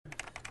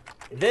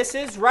This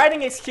is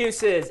Writing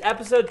Excuses,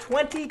 episode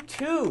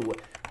 22.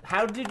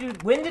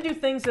 When to do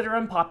things that are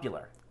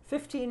unpopular.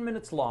 15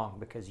 minutes long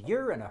because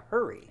you're in a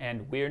hurry.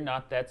 And we're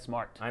not that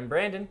smart. I'm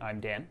Brandon. I'm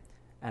Dan.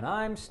 And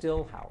I'm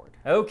still Howard.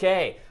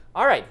 Okay.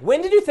 All right.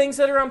 When to do things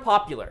that are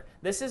unpopular.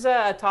 This is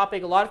a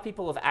topic a lot of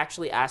people have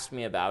actually asked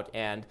me about,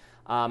 and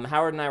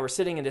Howard and I were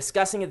sitting and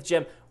discussing at the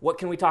gym. What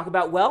can we talk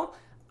about? Well,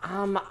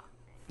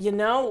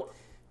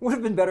 would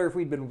have been better if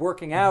we'd been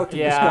working out and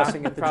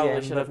discussing at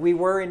the gym, but we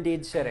were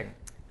indeed sitting.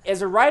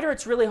 As a writer,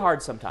 it's really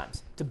hard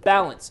sometimes to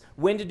balance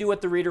when to do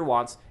what the reader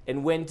wants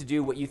and when to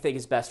do what you think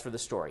is best for the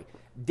story.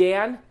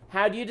 Dan,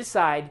 how do you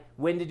decide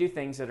when to do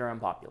things that are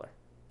unpopular?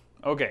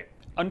 Okay.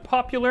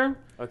 Unpopular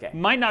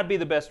might not be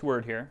the best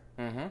word here,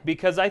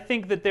 because I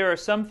think that there are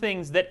some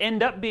things that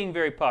end up being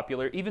very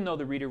popular, even though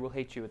the reader will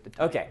hate you at the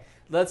time. Okay.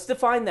 Let's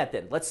define that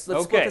then. Let's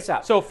split this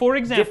out. So, for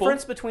example...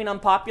 Difference between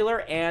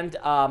unpopular and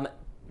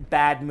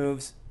bad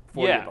moves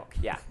for your book.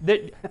 Yeah.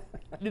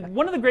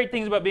 One of the great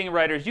things about being a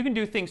writer is you can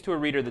do things to a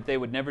reader that they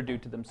would never do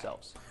to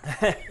themselves.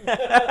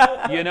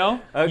 You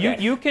know?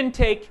 Okay. You can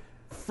take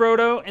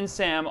Frodo and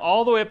Sam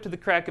all the way up to the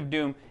crack of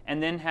doom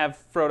and then have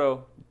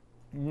Frodo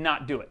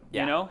not do it.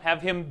 Yeah. You know?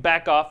 Have him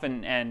back off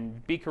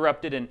and be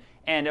corrupted,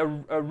 and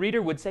a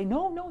reader would say,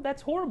 no,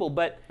 that's horrible,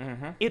 but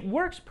it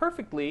works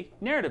perfectly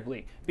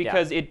narratively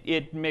because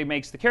it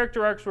makes the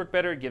character arcs work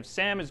better. It gives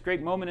Sam his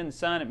great moment in the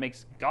sun. It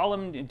makes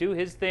Gollum do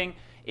his thing.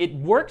 It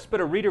works,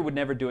 but a reader would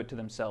never do it to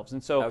themselves.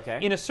 And so,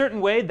 in a certain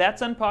way,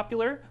 that's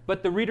unpopular,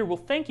 but the reader will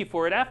thank you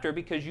for it after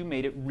because you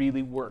made it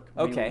really work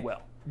really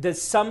well.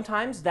 Does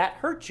sometimes that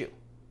hurt you?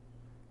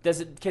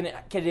 Can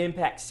it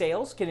impact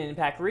sales? Can it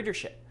impact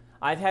readership?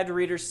 I've had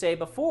readers say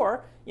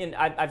before,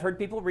 I've heard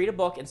people read a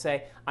book and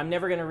say, I'm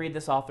never going to read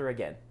this author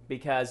again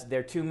because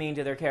they're too mean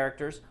to their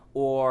characters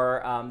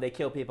or they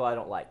kill people I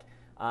don't like.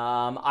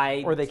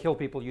 Or they kill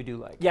people you do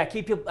like. Yeah,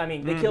 they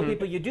kill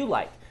people you do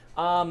like.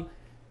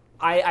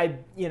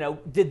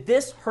 Did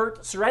this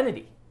hurt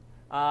Serenity?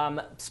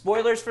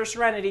 Spoilers for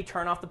Serenity.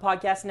 Turn off the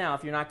podcast now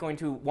if you're not going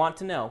to want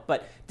to know.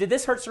 But did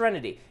this hurt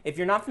Serenity? If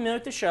you're not familiar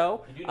with the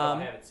show, you do know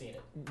I haven't seen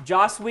it.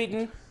 Joss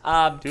Whedon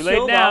Too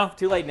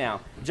late now.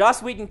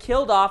 Joss Whedon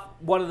killed off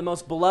one of the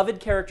most beloved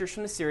characters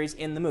from the series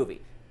in the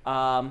movie.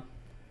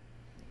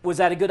 Was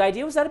that a good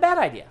idea? Was that a bad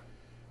idea?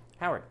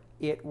 Howard.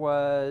 It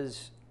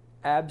was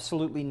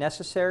absolutely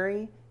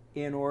necessary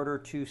in order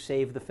to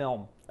save the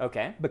film.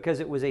 Okay. Because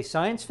it was a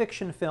science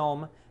fiction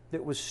film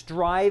that was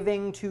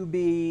striving to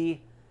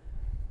be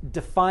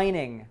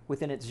defining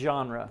within its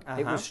genre.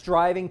 It was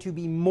striving to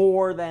be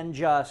more than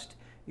just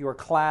your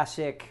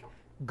classic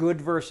good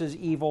versus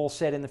evil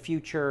set in the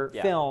future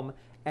film.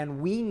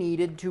 And we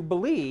needed to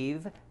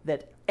believe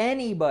that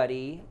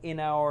anybody in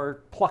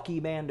our plucky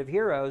band of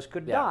heroes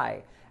could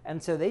die.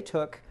 And so they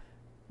took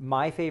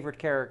my favorite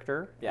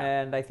character,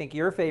 and I think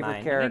your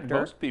favorite character. I think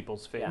most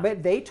people's favorite.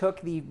 But they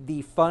took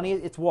the funny,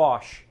 it's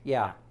Wash.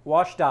 Yeah.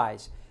 Wash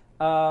dies.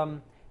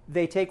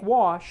 They take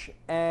Wash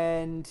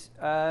and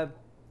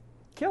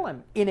kill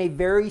him in a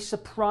very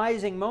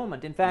surprising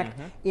moment. In fact,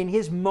 in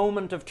his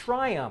moment of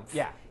triumph,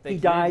 he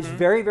dies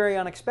very, very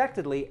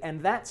unexpectedly,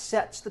 and that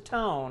sets the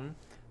tone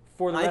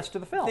for the rest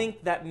of the film. I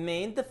think that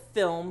made the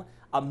film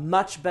a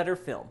much better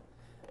film.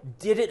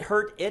 Did it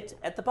hurt it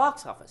at the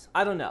box office?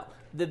 I don't know.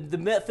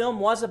 The film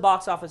was a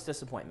box office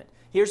disappointment.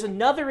 Here's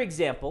another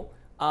example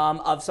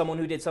of someone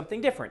who did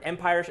something different.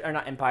 Return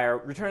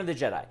of the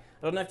Jedi. I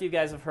don't know if you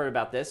guys have heard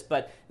about this,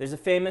 but there's a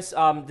famous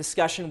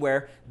discussion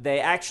where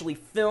they actually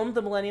filmed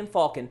the Millennium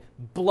Falcon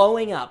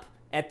blowing up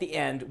at the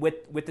end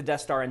with the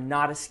Death Star and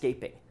not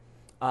escaping.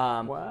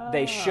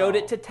 They showed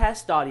it to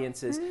test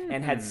audiences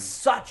and had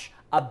such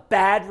a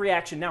bad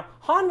reaction. Now,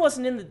 Han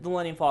wasn't in the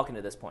Millennium Falcon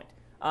at this point.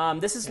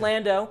 This is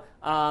Lando,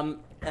 and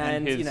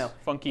his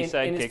funky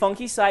sidekick. And his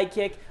funky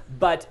sidekick,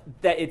 but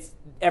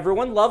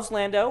everyone loves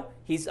Lando.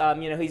 He's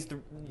he's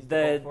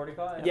the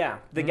 45.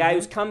 The guy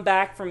who's come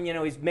back from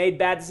he's made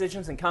bad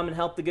decisions and come and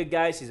help the good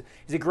guys.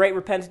 He's a great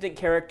repentant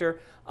character,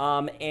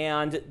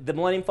 and the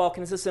Millennium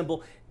Falcon is a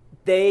symbol.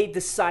 They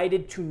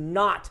decided to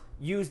not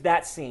use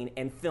that scene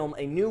and film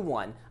a new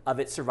one of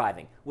it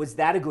surviving. Was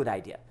that a good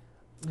idea?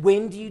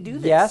 When do you do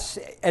this? Yes,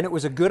 and it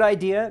was a good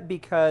idea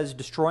because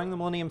destroying the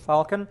Millennium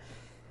Falcon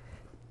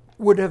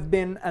would have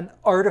been an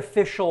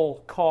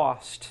artificial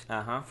cost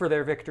for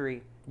their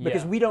victory.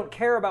 Because we don't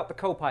care about the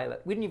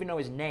co-pilot. We didn't even know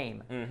his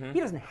name.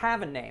 He doesn't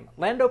have a name.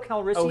 Lando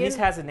Calrissian. Oh, he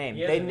has a name.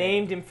 They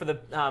named him for the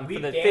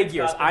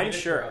figures. I'm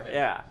sure.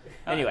 Yeah.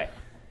 Anyway.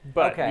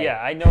 But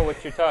I know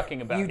what you're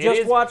talking about. You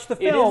just watched the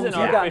film. It is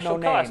an artificial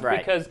cost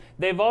because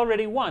they've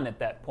already won at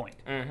that point.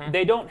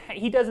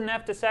 He doesn't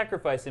have to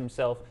sacrifice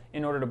himself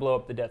in order to blow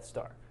up the Death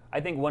Star. I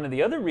think one of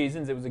the other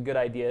reasons it was a good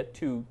idea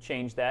to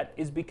change that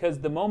is because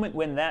the moment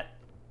when that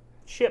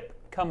ship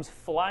comes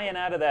flying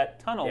out of that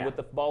tunnel with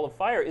the ball of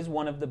fire is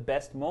one of the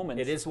best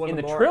moments it is one in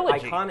of the more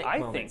trilogy. Iconic I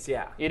moments,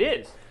 think. It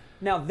is.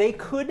 Now, they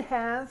could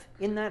have,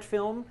 in that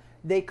film,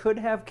 they could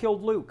have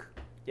killed Luke.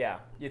 Yeah.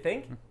 You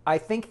think? I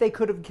think they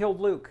could have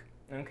killed Luke.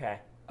 Okay.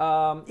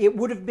 It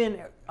would have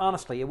been,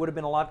 honestly, it would have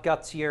been a lot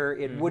gutsier.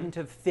 It wouldn't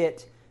have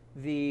fit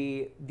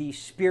the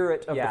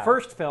spirit of the Yeah.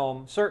 first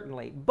film,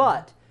 certainly.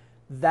 But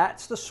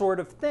that's the sort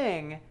of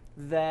thing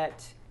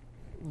that,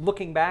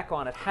 looking back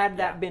on it, had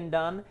that been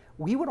done,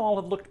 we would all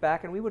have looked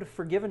back and we would have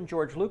forgiven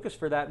George Lucas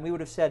for that, and we would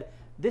have said,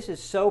 this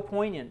is so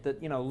poignant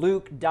that,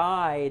 Luke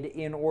died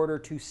in order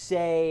to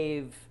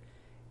save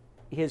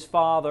his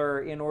father,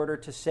 in order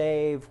to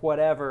save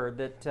whatever,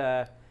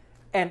 that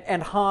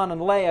and Han and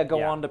Leia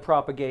go on to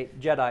propagate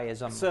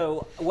Jediism.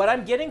 So what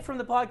I'm getting from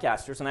the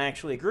podcasters, and I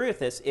actually agree with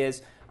this,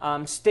 is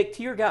stick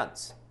to your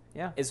guns.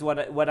 Yeah. Is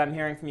what I'm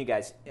hearing from you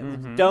guys.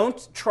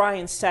 Don't try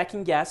and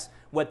second guess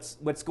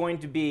what's going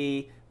to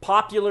be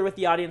popular with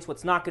the audience,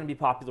 what's not going to be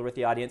popular with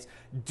the audience.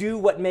 Do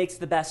what makes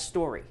the best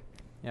story.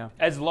 Yeah.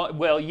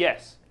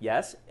 Yes.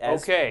 Yes.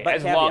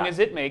 As long as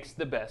it makes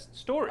the best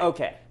story.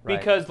 Okay.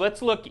 Because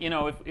let's look,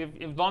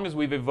 if as long as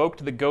we've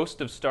evoked the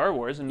ghost of Star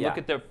Wars and look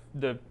at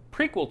the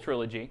prequel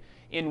trilogy,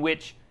 in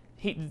which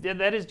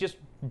that is just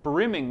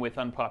brimming with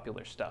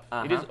unpopular stuff.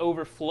 It is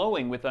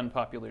overflowing with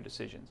unpopular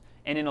decisions.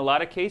 And in a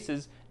lot of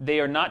cases,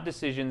 they are not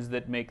decisions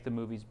that make the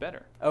movies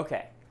better.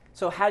 Okay.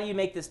 So how do you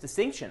make this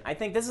distinction? I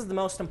think this is the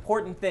most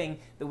important thing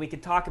that we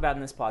could talk about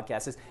in this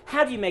podcast is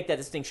how do you make that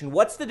distinction?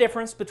 What's the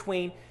difference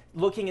between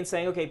looking and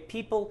saying, okay,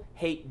 people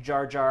hate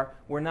Jar Jar,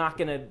 we're not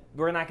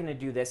gonna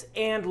do this,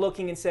 and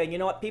looking and saying, you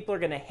know what, people are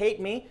gonna hate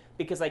me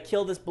because I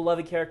killed this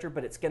beloved character,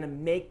 but it's gonna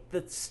make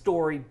the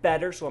story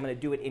better, so I'm gonna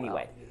do it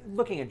anyway. Well,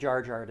 looking at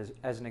Jar Jar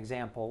as an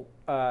example,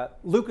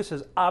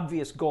 Lucas's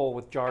obvious goal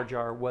with Jar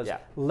Jar was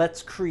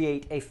let's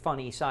create a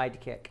funny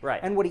sidekick. Right.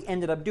 And what he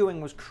ended up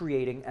doing was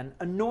creating an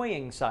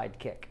annoying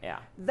sidekick. Yeah.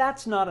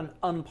 That's not an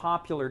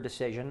unpopular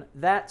decision.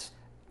 That's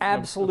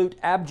absolute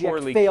abject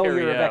Poorly failure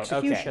carried of out.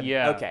 execution. Okay.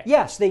 Yeah. Okay.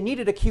 Yes, they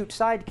needed a cute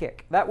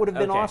sidekick. That would have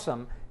been Okay.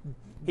 awesome.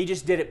 He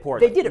just did it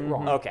poorly. They did it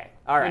wrong. Okay.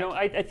 All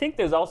right. I think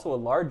there's also a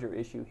larger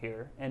issue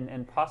here,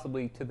 and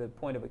possibly to the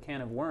point of a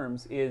can of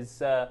worms,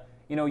 is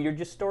your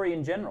just story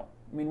in general.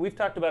 I mean, we've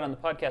talked about on the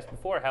podcast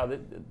before how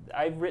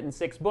I've written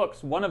 6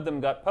 books. One of them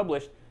got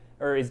published,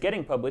 or is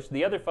getting published.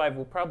 The other 5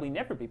 will probably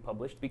never be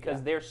published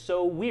because they're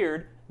so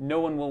weird, no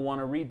one will want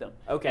to read them.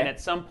 Okay. And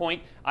at some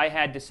point, I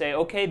had to say,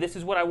 okay, this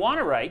is what I want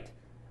to write,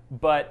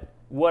 but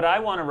what I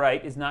want to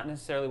write is not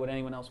necessarily what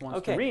anyone else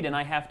wants to read, and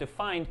I have to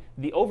find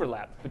the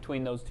overlap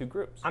between those two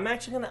groups. I'm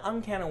actually going to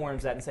uncan of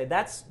worms that and say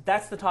that's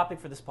the topic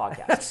for this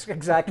podcast. That's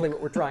exactly what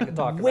we're trying to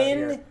talk about When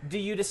here. do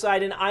you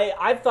decide, and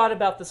I've thought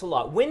about this a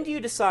lot, when do you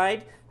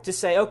decide to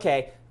say,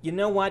 okay, you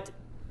know what,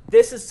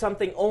 this is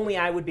something only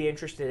I would be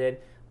interested in,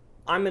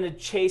 I'm going to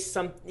chase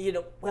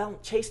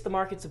chase the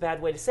market's a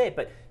bad way to say it,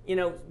 but,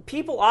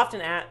 people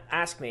often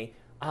ask me,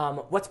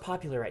 what's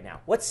popular right now?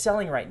 What's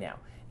selling right now?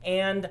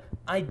 And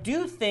I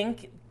do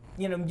think,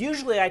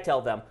 usually I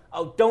tell them,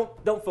 oh,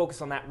 don't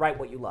focus on that, write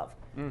what you love.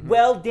 Mm-hmm.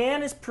 Well,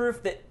 Dan is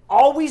proof that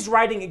always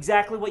writing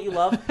exactly what you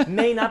love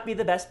may not be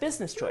the best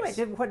business choice.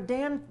 Right. What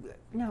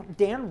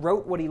Dan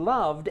wrote what he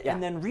loved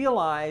and then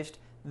realized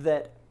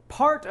that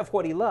part of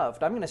what he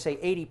loved, I'm going to say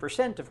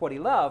 80% of what he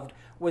loved,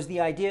 was the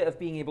idea of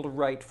being able to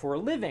write for a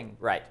living.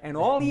 Right. And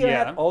all you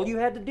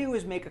had to do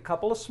is make a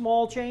couple of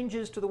small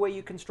changes to the way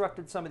you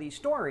constructed some of these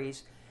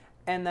stories,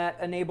 and that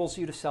enables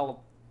you to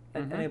sell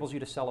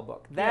a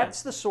book.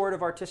 That's the sort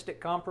of artistic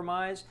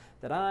compromise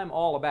that I'm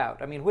all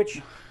about. I mean,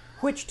 which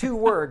 2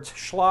 words,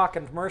 schlock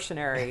and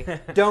mercenary,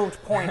 don't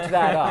point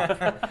that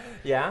up?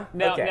 Yeah?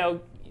 Now,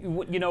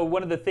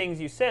 one of the things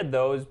you said,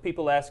 though, is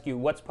people ask you,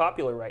 what's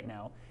popular right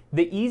now?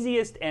 The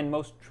easiest and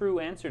most true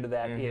answer to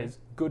that is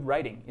good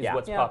writing is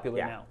what's popular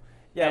now.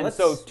 Yeah, and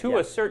so to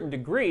a certain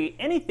degree,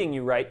 anything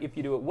you write, if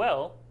you do it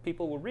well,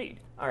 people will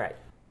read. All right.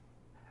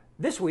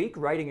 This week,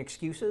 Writing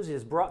Excuses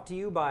is brought to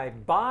you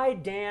by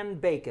Dan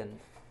Bacon.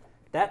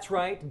 That's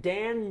right,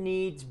 Dan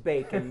needs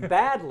bacon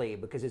badly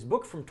because his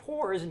book From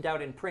Tor isn't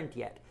out in print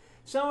yet.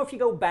 So if you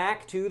go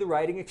back to the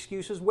Writing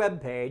Excuses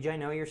webpage, I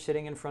know you're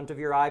sitting in front of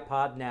your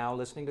iPod now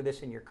listening to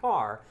this in your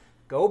car,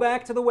 go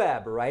back to the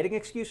web,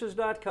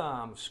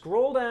 writingexcuses.com.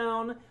 Scroll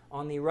down.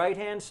 On the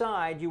right-hand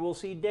side, you will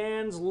see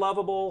Dan's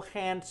lovable,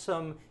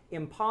 handsome,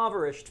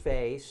 impoverished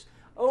face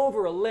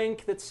over a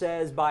link that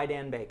says Buy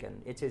Dan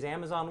Bacon. It's his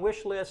Amazon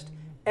wish list.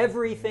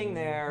 Everything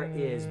there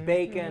is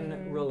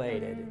bacon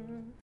related.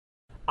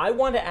 I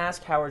want to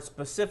ask Howard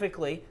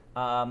specifically,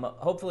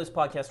 hopefully this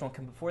podcast won't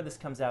come before this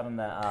comes out in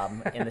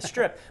the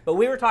strip, but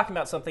we were talking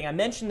about something. I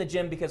mentioned the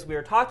gym because we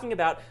were talking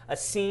about a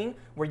scene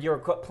where you're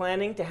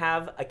planning to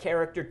have a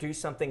character do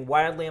something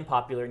wildly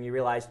unpopular and you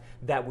realized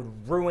that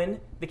would ruin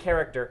the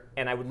character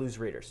and I would lose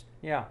readers.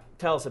 Yeah.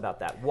 Tell us about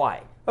that.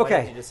 Why? Okay.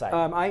 Why did you decide?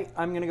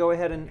 I'm going to go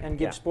ahead and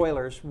give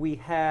spoilers. We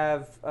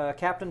have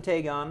Captain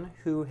Tagon,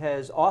 who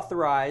has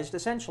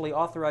essentially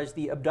authorized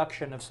the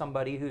abduction of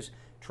somebody who's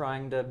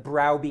trying to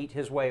browbeat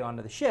his way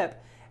onto the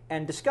ship,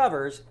 and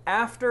discovers,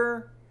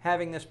 after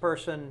having this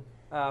person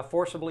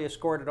forcibly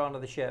escorted onto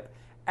the ship,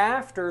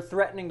 after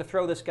threatening to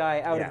throw this guy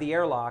out of the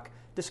airlock,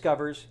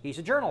 discovers he's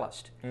a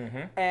journalist.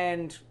 Mm-hmm.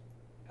 And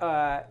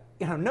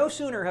no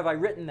sooner have I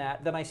written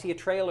that than I see a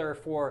trailer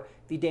for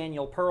the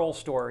Daniel Pearl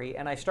story,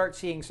 and I start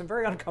seeing some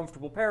very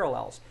uncomfortable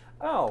parallels.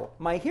 Oh,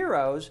 my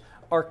heroes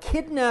are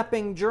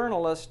kidnapping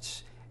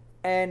journalists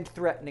and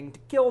threatening to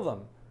kill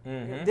them.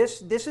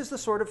 This is the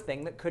sort of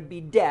thing that could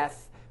be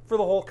death for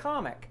the whole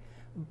comic.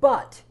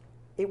 But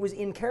it was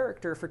in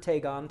character for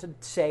Tagon to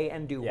say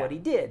and do what he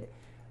did.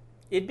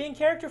 It'd be in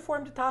character for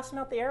him to toss him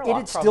out the airlock.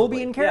 It'd still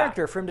be in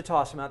character for him to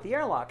toss him out the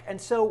airlock.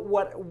 And so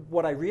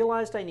what I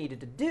realized I needed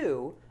to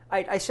do,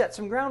 I set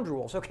some ground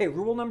rules. Okay,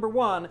 rule number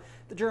 1,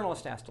 the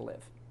journalist has to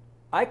live.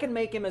 I can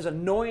make him as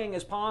annoying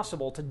as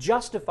possible to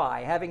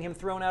justify having him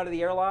thrown out of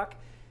the airlock,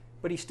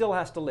 but he still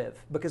has to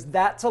live. Because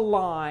that's a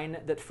line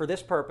that, for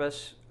this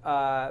purpose,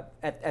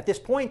 at this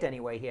point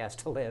anyway, he has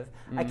to live.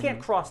 I can't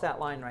cross that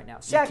line right now.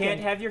 Second, you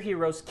can't have your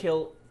heroes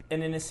kill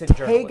an innocent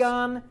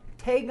journalist.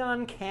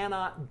 Tagon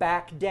cannot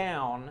back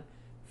down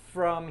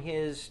from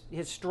his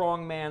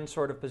strongman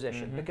sort of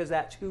position because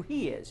that's who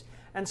he is.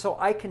 And so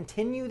I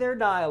continue their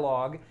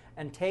dialogue,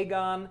 and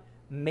Tagon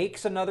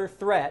makes another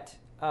threat.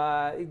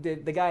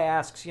 The guy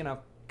asks,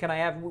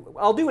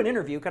 I'll do an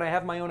interview. Can I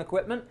have my own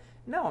equipment?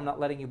 No, I'm not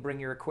letting you bring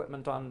your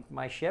equipment on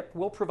my ship.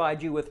 We'll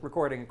provide you with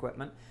recording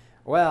equipment.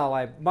 Well,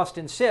 I must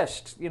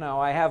insist,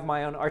 I have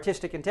my own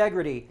artistic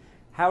integrity.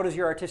 How does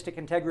your artistic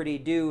integrity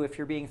do if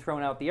you're being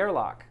thrown out the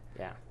airlock?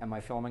 Yeah. Am I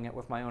filming it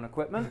with my own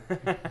equipment?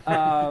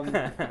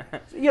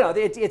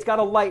 It's got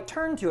a light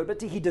turn to it,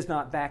 but he does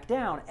not back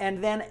down.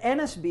 And then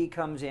Ennisby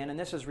comes in, and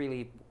this is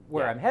really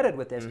where I'm headed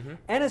with this.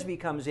 Ennisby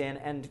comes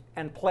in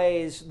and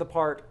plays the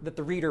part that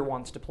the reader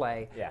wants to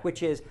play,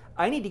 which is,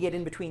 I need to get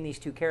in between these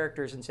two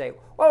characters and say,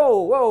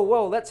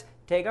 whoa, let's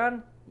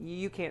Tagon,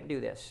 you can't do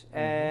this,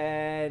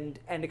 and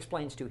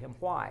explains to him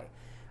why.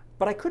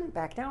 But I couldn't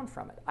back down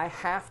from it. I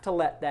have to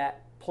let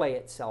that play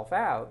itself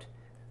out.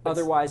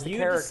 Otherwise, the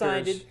characters... You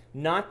decided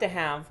not to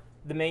have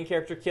the main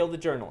character kill the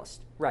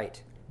journalist.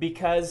 Right.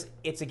 Because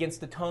it's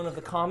against the tone of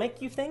the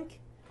comic, you think?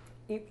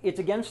 It is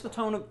against the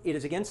tone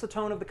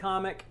of the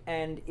comic,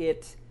 and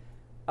it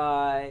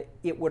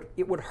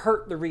would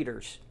hurt the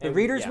readers. The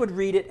readers would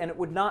read it, and it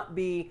would not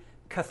be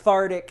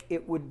cathartic.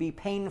 It would be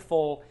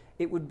painful.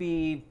 It would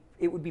be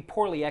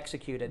poorly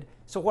executed.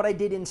 So what I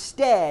did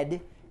instead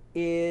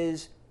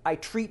is I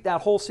treat that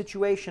whole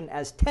situation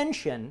as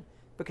tension,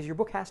 because your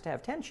book has to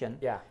have tension.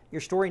 Yeah.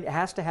 Your story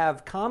has to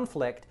have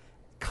conflict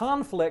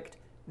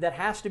that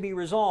has to be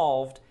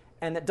resolved,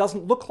 and that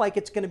doesn't look like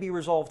it's going to be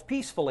resolved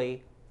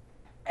peacefully,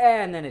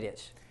 and then it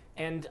is.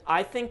 And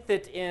I think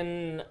that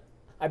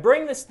I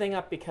bring this thing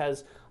up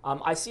because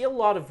I see a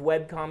lot of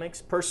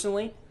webcomics,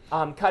 personally,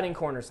 cutting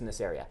corners in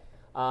this area.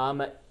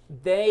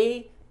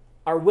 They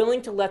are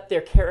willing to let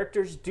their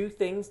characters do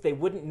things they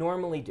wouldn't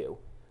normally do.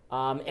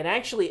 And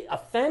actually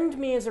offend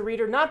me as a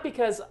reader, not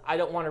because I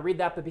don't want to read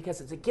that, but because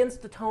it's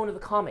against the tone of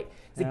the comic.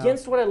 It's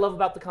against what I love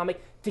about the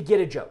comic to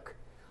get a joke.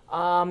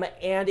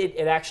 And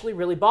it actually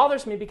really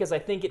bothers me because I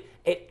think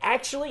it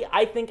actually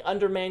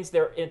undermines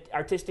their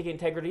artistic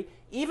integrity,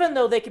 even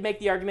though they can make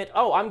the argument,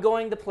 I'm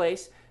going the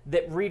place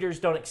that readers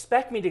don't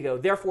expect me to go,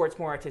 therefore it's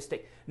more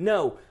artistic.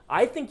 No,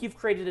 I think you've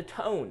created a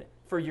tone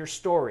for your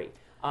story.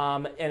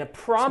 And a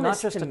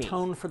promise to It's not just me. a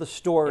tone for the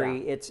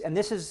story. Yeah. And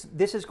this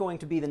is going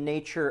to be the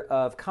nature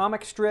of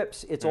comic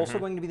strips. It's also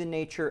going to be the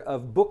nature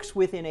of books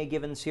within a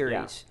given series.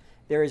 Yeah.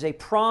 There is a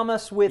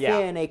promise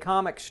within a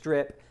comic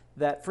strip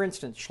that, for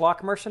instance,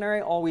 Schlock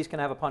Mercenary always can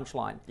have a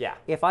punchline. Yeah.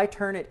 If I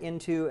turn it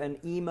into an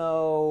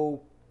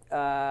emo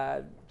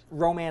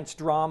romance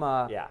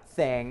drama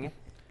thing,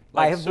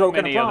 Like I have so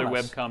broken many a other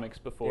promise.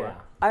 webcomics before.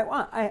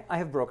 Yeah. I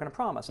have broken a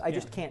promise. I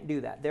just can't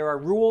do that. There are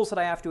rules that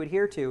I have to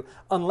adhere to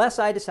unless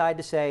I decide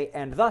to say,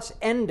 and thus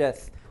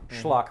endeth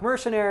Schlock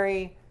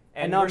Mercenary,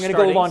 and now I'm going to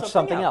go launch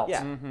something else.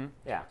 Yeah.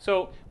 Yeah.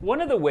 So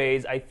one of the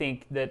ways I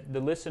think that the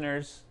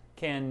listeners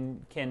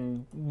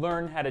can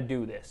learn how to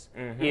do this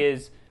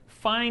is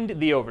find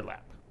the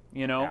overlap.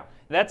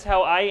 That's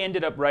how I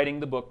ended up writing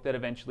the book that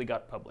eventually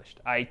got published.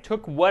 I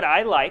took what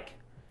I like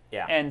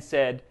and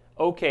said,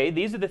 okay,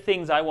 these are the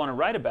things I want to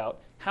write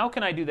about. How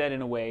can I do that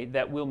in a way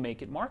that will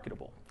make it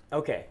marketable?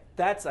 Okay,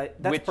 that's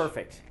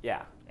perfect.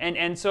 Yeah.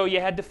 And so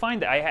you had to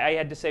find that. I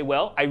had to say,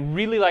 well, I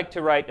really like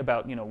to write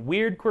about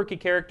weird, quirky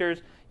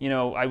characters.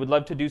 I would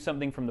love to do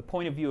something from the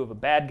point of view of a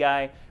bad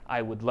guy.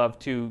 I would love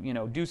to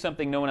do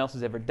something no one else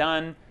has ever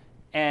done.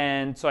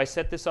 And so I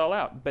set this all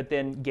out, but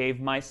then gave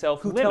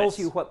myself limits. Who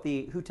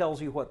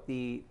tells you what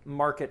the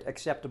market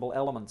acceptable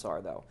elements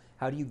are, though?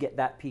 How do you get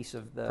that piece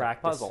of the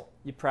puzzle?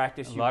 You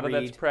practice. A lot of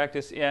that's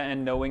practice,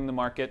 and knowing the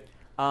market.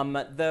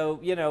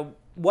 Though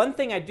one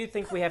thing I do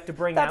think we have to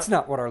bring That's out.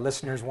 not what our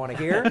listeners want to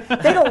hear.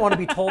 They don't want to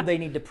be told they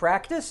need to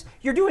practice.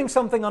 You're doing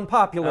something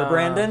unpopular,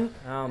 Brandon.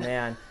 Oh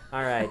man!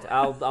 All right,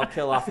 I'll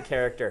kill off a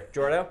character.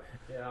 Jordo.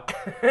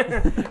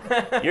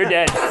 Yeah. You're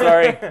dead.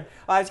 Sorry.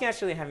 I was going to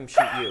actually have him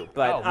shoot you,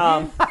 but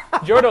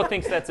Jordo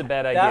thinks that's a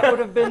bad idea. That would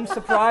have been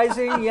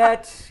surprising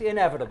yet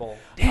inevitable.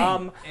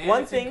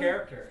 One thing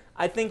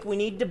I think we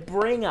need to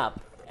bring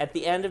up at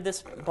the end of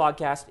this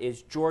podcast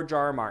is George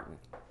R.R. Martin,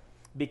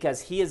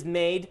 because he has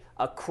made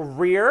a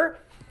career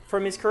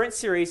from his current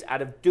series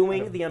out of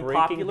doing the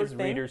unpopular his thing.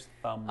 readers'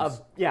 thumbs.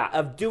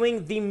 Of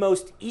doing the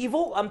most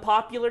evil,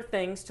 unpopular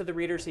things to the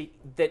readers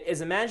that is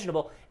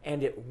imaginable,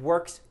 and it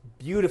works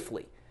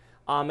beautifully.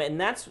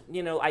 And that's,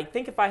 I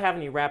think if I have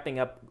any wrapping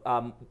up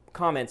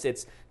comments,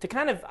 it's to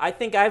kind of, I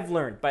think I've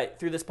learned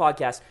through this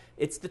podcast,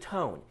 it's the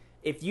tone.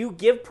 If you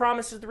give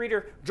promises to the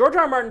reader, George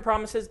R. R. Martin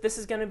promises this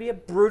is going to be a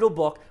brutal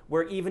book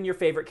where even your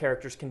favorite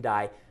characters can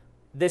die.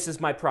 This is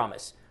my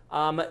promise.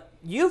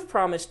 You've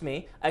promised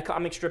me a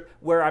comic strip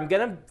where I'm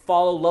going to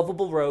follow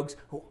lovable rogues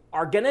who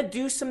are going to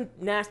do some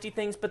nasty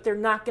things, but they're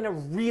not going to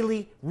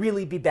really,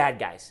 really be bad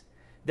guys.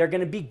 They're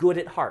going to be good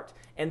at heart.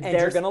 And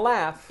you're going to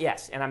laugh.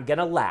 Yes, and I'm going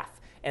to laugh.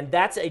 And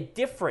that's a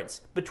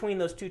difference between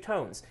those two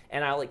tones.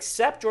 And I'll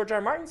accept George R.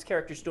 R. Martin's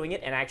characters doing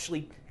it and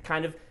actually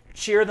kind of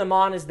cheer them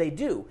on as they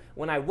do,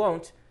 when I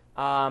won't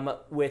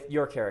with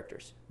your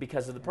characters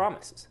because of the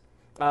promises.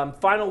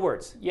 Final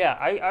words. Yeah,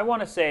 I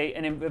want to say,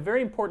 a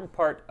very important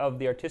part of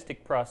the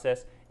artistic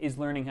process is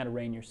learning how to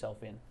rein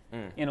yourself in.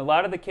 In a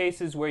lot of the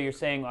cases where you're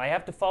saying, I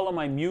have to follow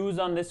my muse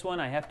on this one,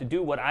 I have to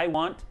do what I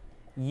want,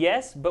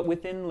 yes, but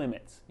within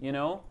limits,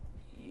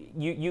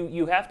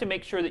 You have to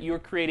make sure that you're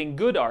creating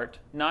good art,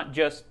 not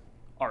just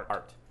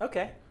art.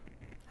 Okay.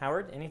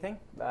 Howard, anything?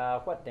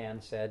 What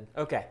Dan said.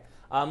 Okay.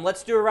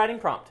 Let's do a writing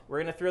prompt. We're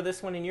going to throw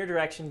this one in your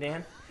direction,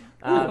 Dan.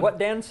 What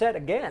Dan said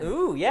again.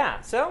 Ooh,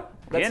 yeah. So,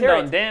 let's Hand hear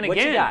on it. Dan What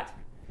again. you got?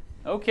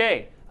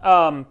 Okay.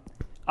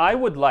 I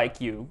would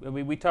like you,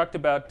 we talked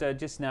about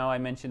just now, I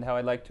mentioned how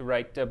I like to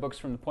write books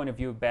from the point of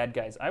view of bad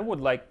guys. I would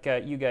like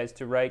you guys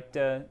to write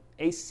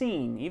a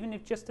scene, even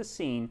if just a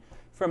scene,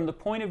 from the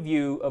point of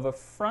view of a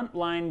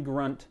frontline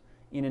grunt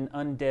in an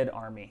undead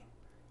army.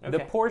 Okay.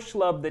 The poor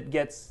schlub that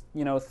gets,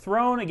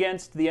 thrown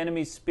against the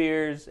enemy's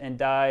spears and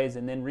dies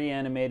and then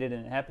reanimated,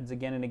 and it happens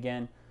again and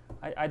again.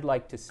 I'd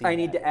like to see I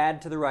need to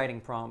add to the writing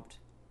prompt.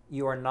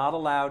 You are not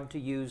allowed to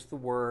use the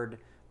word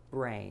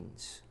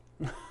brains.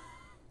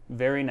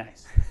 Very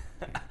nice.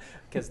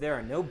 Because there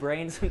are no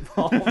brains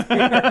involved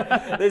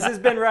here. This has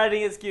been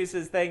Writing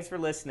Excuses. Thanks for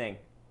listening.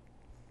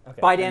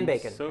 Okay. By Dan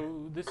Bacon.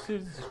 So this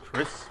is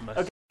Christmas.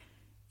 Okay.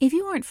 If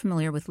you aren't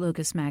familiar with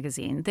Locus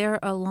Magazine, they're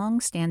a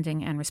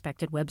long-standing and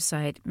respected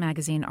website,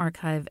 magazine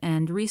archive,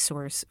 and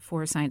resource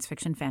for science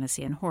fiction,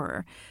 fantasy, and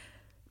horror.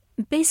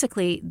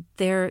 Basically,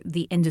 they're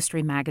the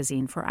industry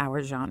magazine for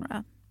our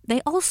genre.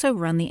 They also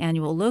run the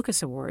annual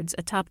Locus Awards,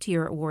 a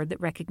top-tier award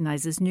that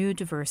recognizes new,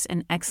 diverse,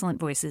 and excellent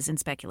voices in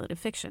speculative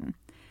fiction.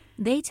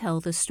 They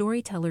tell the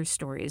storyteller's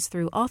stories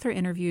through author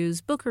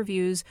interviews, book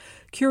reviews,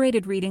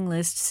 curated reading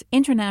lists,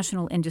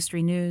 international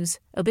industry news,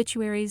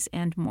 obituaries,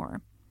 and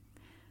more.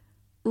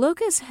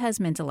 Locus has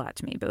meant a lot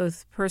to me,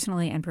 both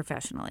personally and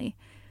professionally.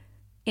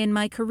 In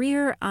my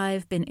career,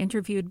 I've been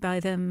interviewed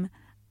by them,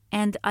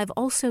 and I've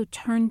also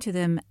turned to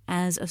them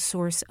as a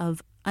source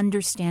of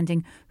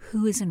understanding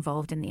who is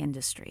involved in the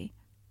industry.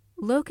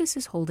 Locus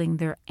is holding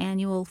their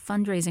annual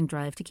fundraising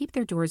drive to keep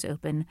their doors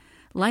open,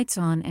 lights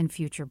on, and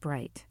future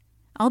bright.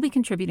 I'll be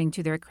contributing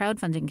to their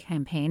crowdfunding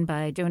campaign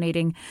by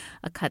donating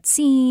a cut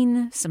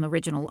scene, some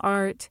original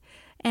art,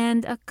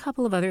 and a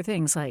couple of other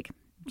things like,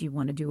 do you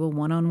want to do a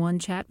one-on-one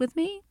chat with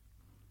me?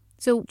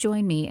 So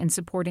join me in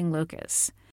supporting Locus.